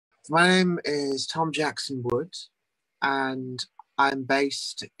My name is Thom Jackson Wood, and I'm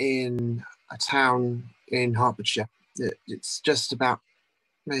based in a town in Hertfordshire. It's just about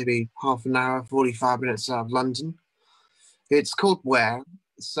maybe half an hour, 45 minutes out of London. It's called Ware.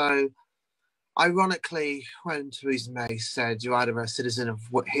 So, ironically, when Theresa May said you're either a citizen of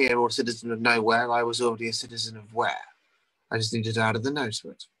here or a citizen of nowhere, I was already a citizen of Ware. I just needed to add the no to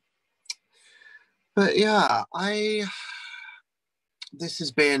it. But yeah, this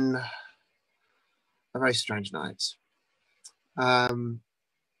has been a very strange night.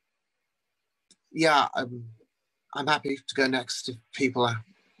 Yeah, I'm happy to go next if people are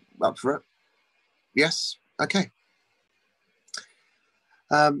up for it. Yes? Okay.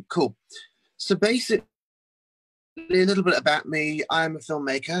 Cool. So basically, a little bit about me. I'm a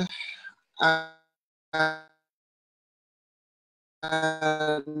filmmaker. And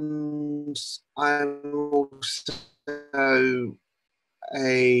I'm also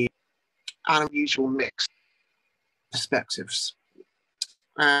an unusual mix of perspectives.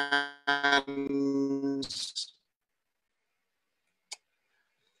 And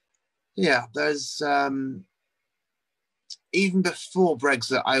yeah, there's even before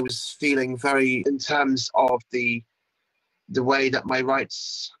Brexit, I was feeling very in terms of the way that my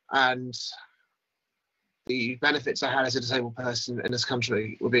rights and the benefits I had as a disabled person in this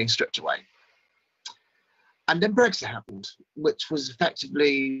country were being stripped away. And then Brexit happened, which was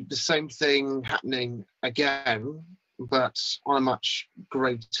effectively the same thing happening again, but on a much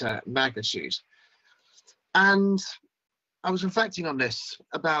greater magnitude. And I was reflecting on this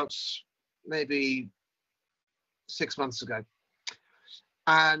about maybe 6 months ago.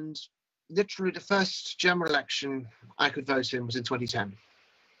 And literally the first general election I could vote in was in 2010.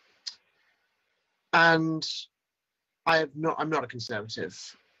 And I'm not a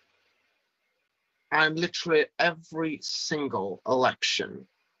conservative. And literally every single election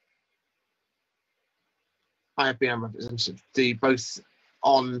I have been represented, both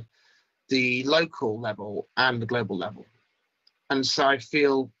on the local level and the global level. And so I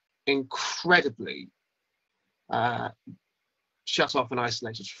feel incredibly shut off and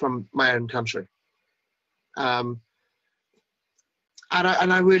isolated from my own country. And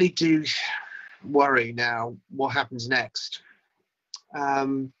I really do worry now what happens next.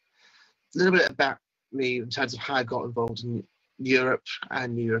 A little bit about me in terms of how I got involved in Europe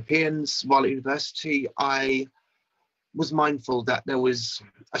and Europeans. While at university, I was mindful that there was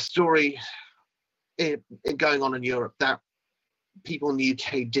a story going on in Europe that people in the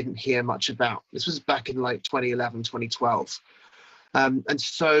UK didn't hear much about. This was back in like 2011, 2012. And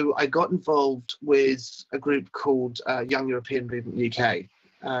so I got involved with a group called Young European Movement UK,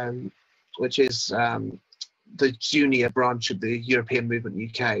 which is the junior branch of the European Movement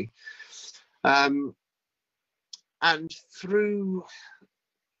UK. And through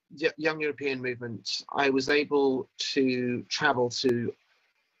Young European Movement, I was able to travel to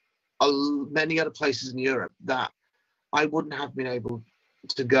many other places in Europe that I wouldn't have been able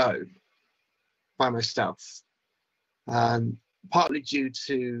to go by myself, partly due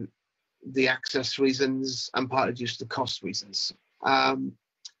to the access reasons and partly due to the cost reasons. And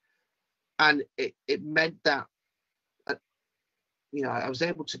it meant that I was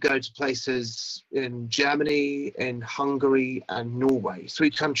able to go to places in Germany, in Hungary, and Norway,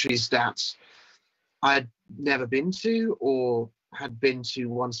 3 countries that I had never been to or had been to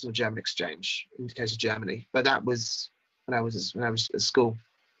once on a German exchange, in the case of Germany. But that was when I was at school.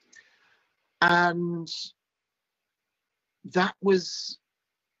 And that was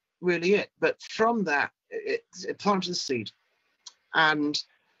really it. But from that, it planted the seed. And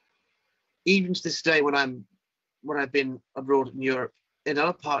even to this day, when I've been abroad in Europe, in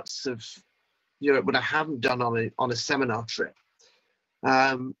other parts of Europe, when I haven't done on a seminar trip,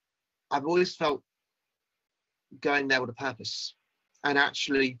 I've always felt going there with a purpose and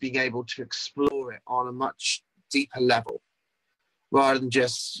actually being able to explore it on a much deeper level, rather than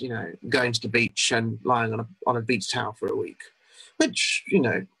just going to the beach and lying on a beach towel for a week, which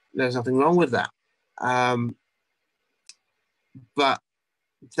there's nothing wrong with that, but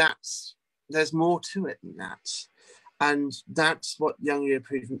there's more to it than that. And that's what Young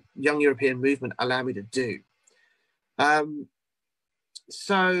European Movement allowed me to do.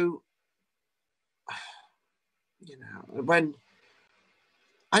 So, when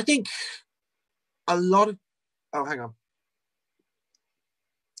I think a lot of, oh, hang on.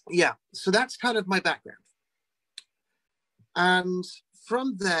 Yeah, so that's kind of my background. And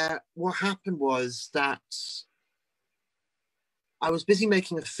from there, what happened was that I was busy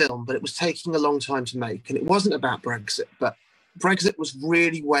making a film, but it was taking a long time to make. And it wasn't about Brexit, but Brexit was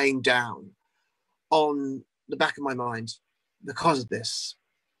really weighing down on the back of my mind because of this.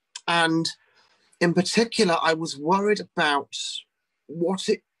 And in particular, I was worried about what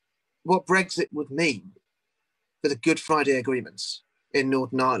Brexit would mean for the Good Friday Agreement in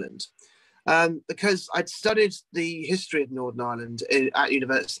Northern Ireland. Because I'd studied the history of Northern Ireland at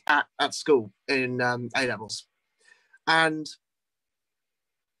university, at school in A-levels. And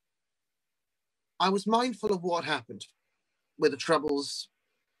I was mindful of what happened with the Troubles,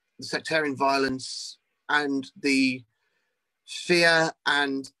 the sectarian violence, and the fear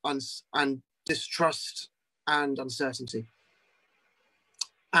and distrust and uncertainty.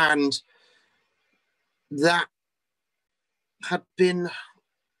 And that had been,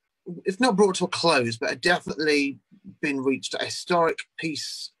 if not brought to a close, but had definitely been reached. A historic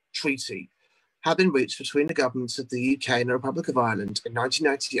peace treaty had been reached between the governments of the UK and the Republic of Ireland in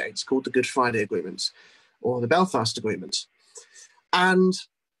 1998, called the Good Friday Agreement, or the Belfast Agreement. And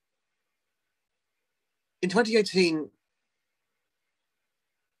in 2018,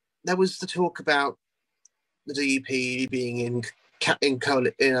 there was the talk about the DUP being in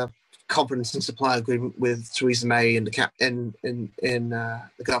a confidence and supply agreement with Theresa May and the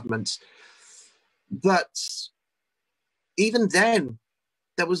government. But even then,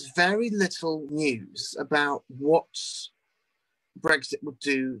 there was very little news about what Brexit would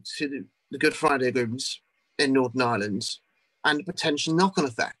do to the Good Friday Agreement in Northern Ireland and the potential knock-on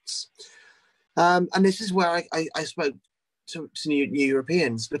effects. And this is where I spoke to New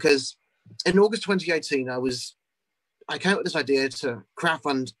Europeans, because in August 2018, I came up with this idea to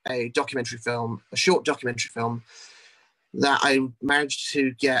crowdfund a documentary film, a short documentary film, that I managed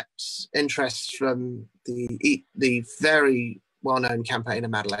to get interest from the very well-known campaigner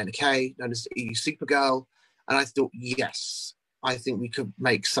Madeleine Kay, known as the EU Supergirl. And I thought, yes, I think we could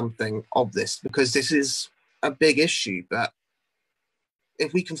make something of this, because this is a big issue. But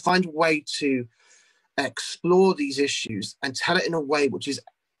if we can find a way to explore these issues and tell it in a way which is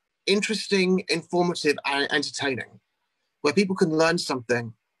interesting, informative, and entertaining, where people can learn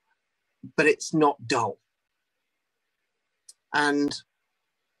something, but it's not dull. And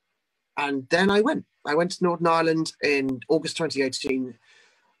then I went to Northern Ireland in August 2018.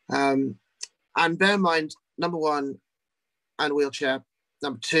 And bear in mind, number one, I'm in a wheelchair.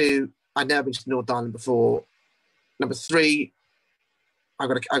 Number two, I'd never been to Northern Ireland before. Number three,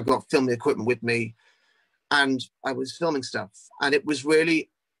 I've got filming equipment with me, and I was filming stuff. And it was really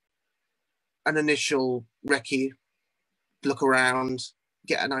an initial recce, look around,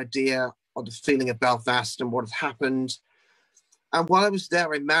 get an idea of the feeling of Belfast and what had happened. And while I was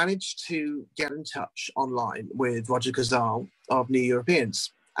there, I managed to get in touch online with Roger Ghazal of New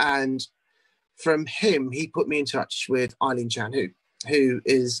Europeans. And from him, he put me in touch with Eileen Chan-Hu, who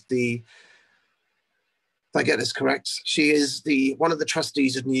is if I get this correct, she is one of the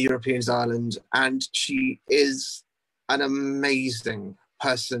trustees of New Europeans Ireland, and she is an amazing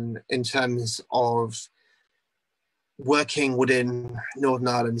person in terms of working within Northern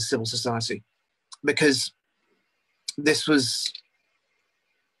Ireland civil society, because this was,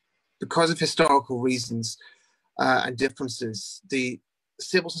 because of historical reasons and differences, the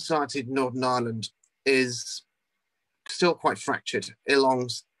civil society of Northern Ireland is still quite fractured along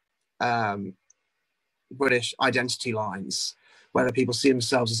British identity lines, whether people see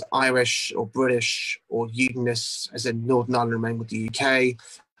themselves as Irish or British or Unionists, as in Northern Ireland remain with the UK,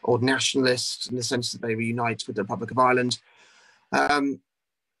 or nationalists in the sense that they reunite with the Republic of Ireland. And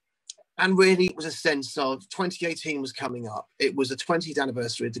really, it was a sense of 2018 was coming up. It was the 20th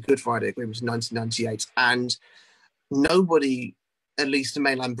anniversary of the Good Friday Agreement in 1998. And nobody, at least in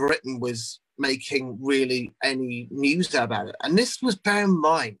mainland Britain, was making really any news about it. And this was, bear in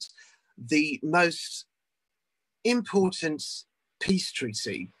mind, the most important peace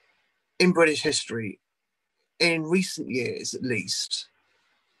treaty in British history in recent years, at least.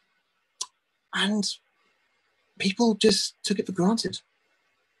 And people just took it for granted.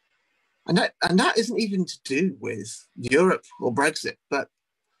 And that isn't even to do with Europe or Brexit, but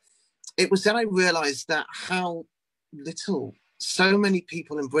it was then I realized that how little so many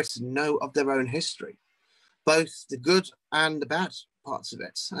people in Britain know of their own history, both the good and the bad parts of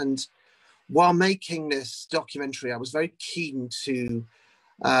it. And while making this documentary, I was very keen to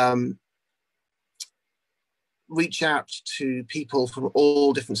reach out to people from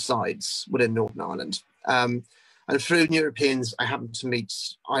all different sides within Northern Ireland. And through New Europeans, I happened to meet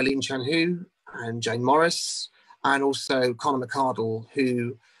Eileen Chan-Hu and Jane Morris, and also Conor McArdle,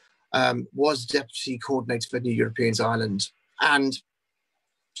 who was Deputy Coordinator for New Europeans Ireland. And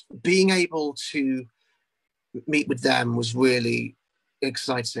being able to meet with them was really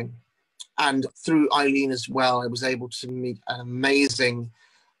exciting. And through Eileen as well, I was able to meet an amazing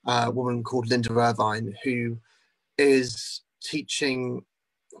woman called Linda Irvine, who is teaching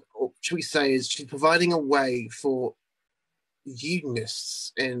should we say, is she's providing a way for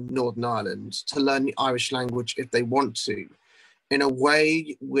Unionists in Northern Ireland to learn the Irish language if they want to, in a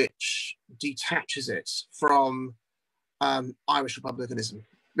way which detaches it from Irish republicanism.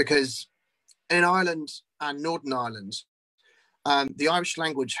 Because in Ireland and Northern Ireland, the Irish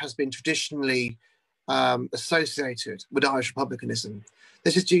language has been traditionally associated with Irish republicanism.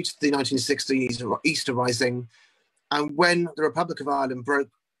 This is due to the 1960s Easter Rising, and when the Republic of Ireland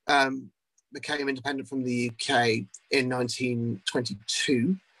became independent from the UK in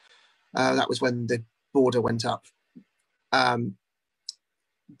 1922, that was when the border went up.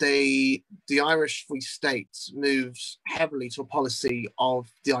 The Irish Free State moved heavily to a policy of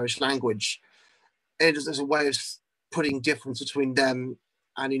the Irish language as a way of putting difference between them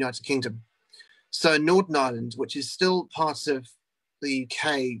and the United Kingdom. So Northern Ireland, which is still part of the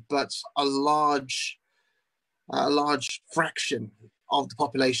UK, but a large fraction of the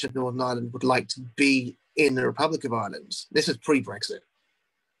population of Northern Ireland would like to be in the Republic of Ireland. This is pre-Brexit.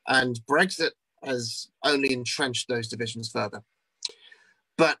 And Brexit has only entrenched those divisions further.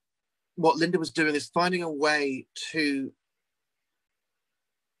 But what Linda was doing is finding a way to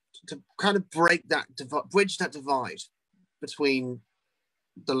kind of bridge that divide between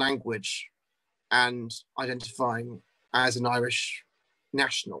the language and identifying as an Irish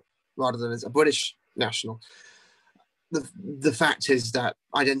national rather than as a British national. The fact is that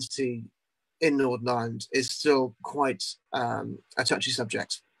identity in Northern Ireland is still quite a touchy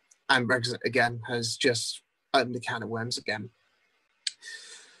subject, and Brexit again has just opened a can of worms again.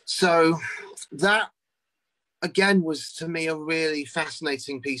 So that again was to me a really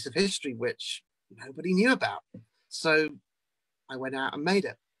fascinating piece of history which nobody knew about. So I went out and made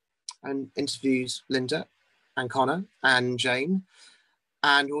it and interviewed Linda and Connor and Jane,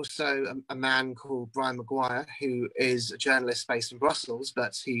 and also a man called Brian Maguire, who is a journalist based in Brussels,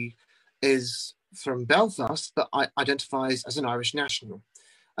 but he is from Belfast, but identifies as an Irish national.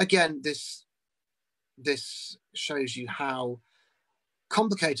 Again, this shows you how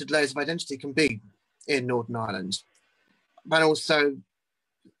complicated layers of identity can be in Northern Ireland, but also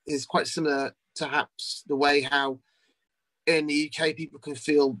is quite similar to perhaps the way how in the UK people can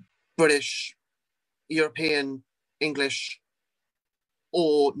feel British, European, English,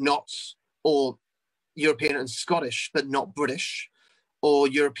 or not, or European and Scottish, but not British, or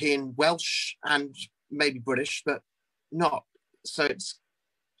European Welsh and maybe British, but not. So it's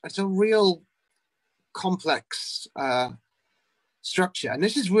a real complex structure. And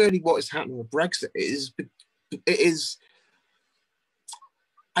this is really what is happening with Brexit. It is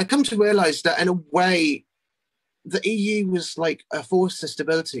I come to realize that in a way, the EU was like a force of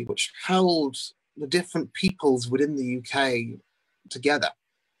stability which held the different peoples within the UK together.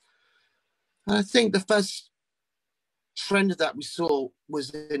 And I think the first trend of that we saw was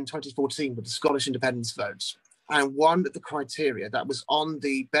in 2014 with the Scottish independence vote. And one of the criteria that was on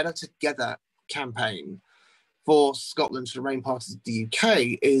the Better Together campaign for Scotland to remain part of the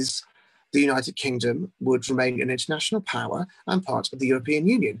UK is the United Kingdom would remain an international power and part of the European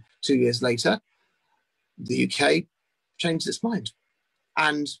Union. 2 years later, the UK changed its mind.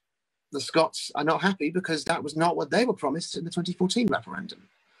 And the Scots are not happy because that was not what they were promised in the 2014 referendum.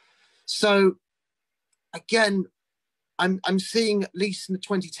 So again, I'm seeing, at least in the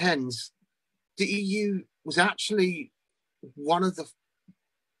 2010s, the EU was actually one of the,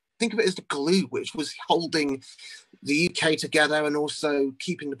 think of it as the glue which was holding the UK together and also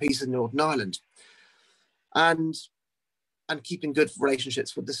keeping the peace in Northern Ireland and keeping good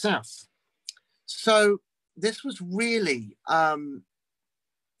relationships with the South. So this was really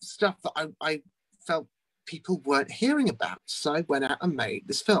stuff that I felt people weren't hearing about. So I went out and made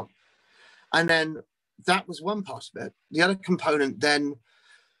this film. And then that was one part of it. The other component then,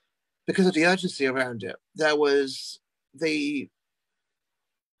 because of the urgency around it, there was in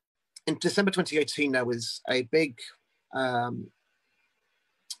December 2018, there was a big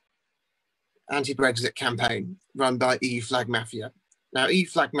anti-Brexit campaign run by EU Flag Mafia. Now, EU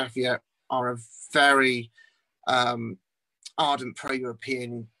Flag Mafia are a very ardent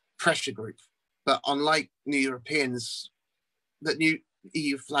pro-European pressure group, but unlike New Europeans, the new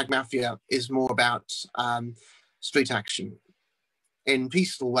EU Flag Mafia is more about street action in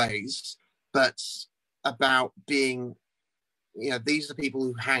peaceful ways, but about being, these are the people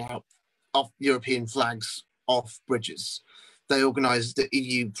who hang out off European flags off bridges. They organised the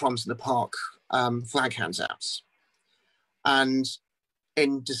EU Proms in the Park flag handouts. And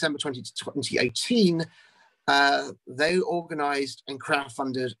in December 2018, they organised and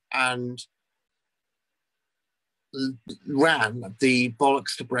crowdfunded and ran the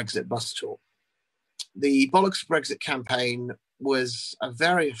Bollocks to Brexit bus tour. The Bollocks to Brexit campaign was a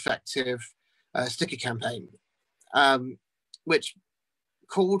very effective sticker campaign, which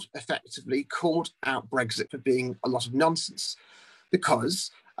effectively called out Brexit for being a lot of nonsense.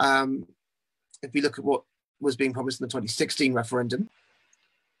 Because if we look at what was being promised in the 2016 referendum,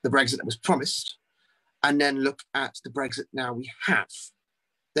 the Brexit that was promised, and then look at the Brexit now we have,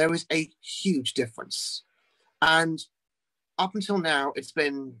 there is a huge difference. And up until now, it's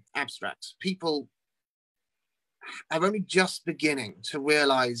been abstract. People are only just beginning to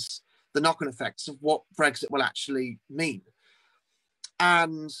realize the knock-on effects of what Brexit will actually mean.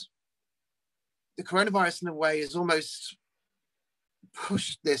 And the coronavirus, in a way, has almost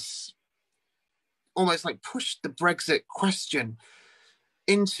pushed the Brexit question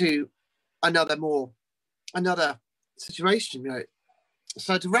into another situation.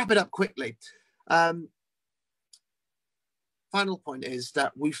 So to wrap it up quickly, final point is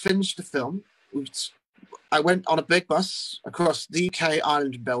that we finished the film. I went on a big bus across the UK,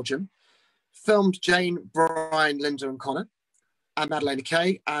 Ireland, and Belgium, filmed Jane, Brian, Linda, and Connor, and Madeleine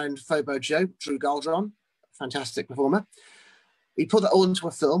Kay, and Phobo Joe, Drew Galdron, fantastic performer. We put that all into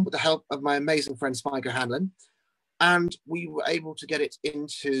a film with the help of my amazing friend Spike O'Hanlon, and we were able to get it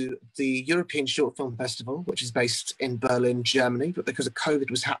into the European Short Film Festival, which is based in Berlin, Germany, but because of COVID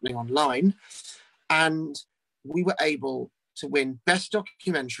was happening online. And we were able to win Best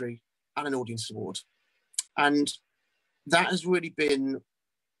Documentary and an Audience Award. And that has really been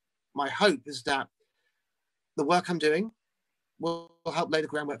my hope, is that the work I'm doing will help lay the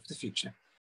groundwork for the future.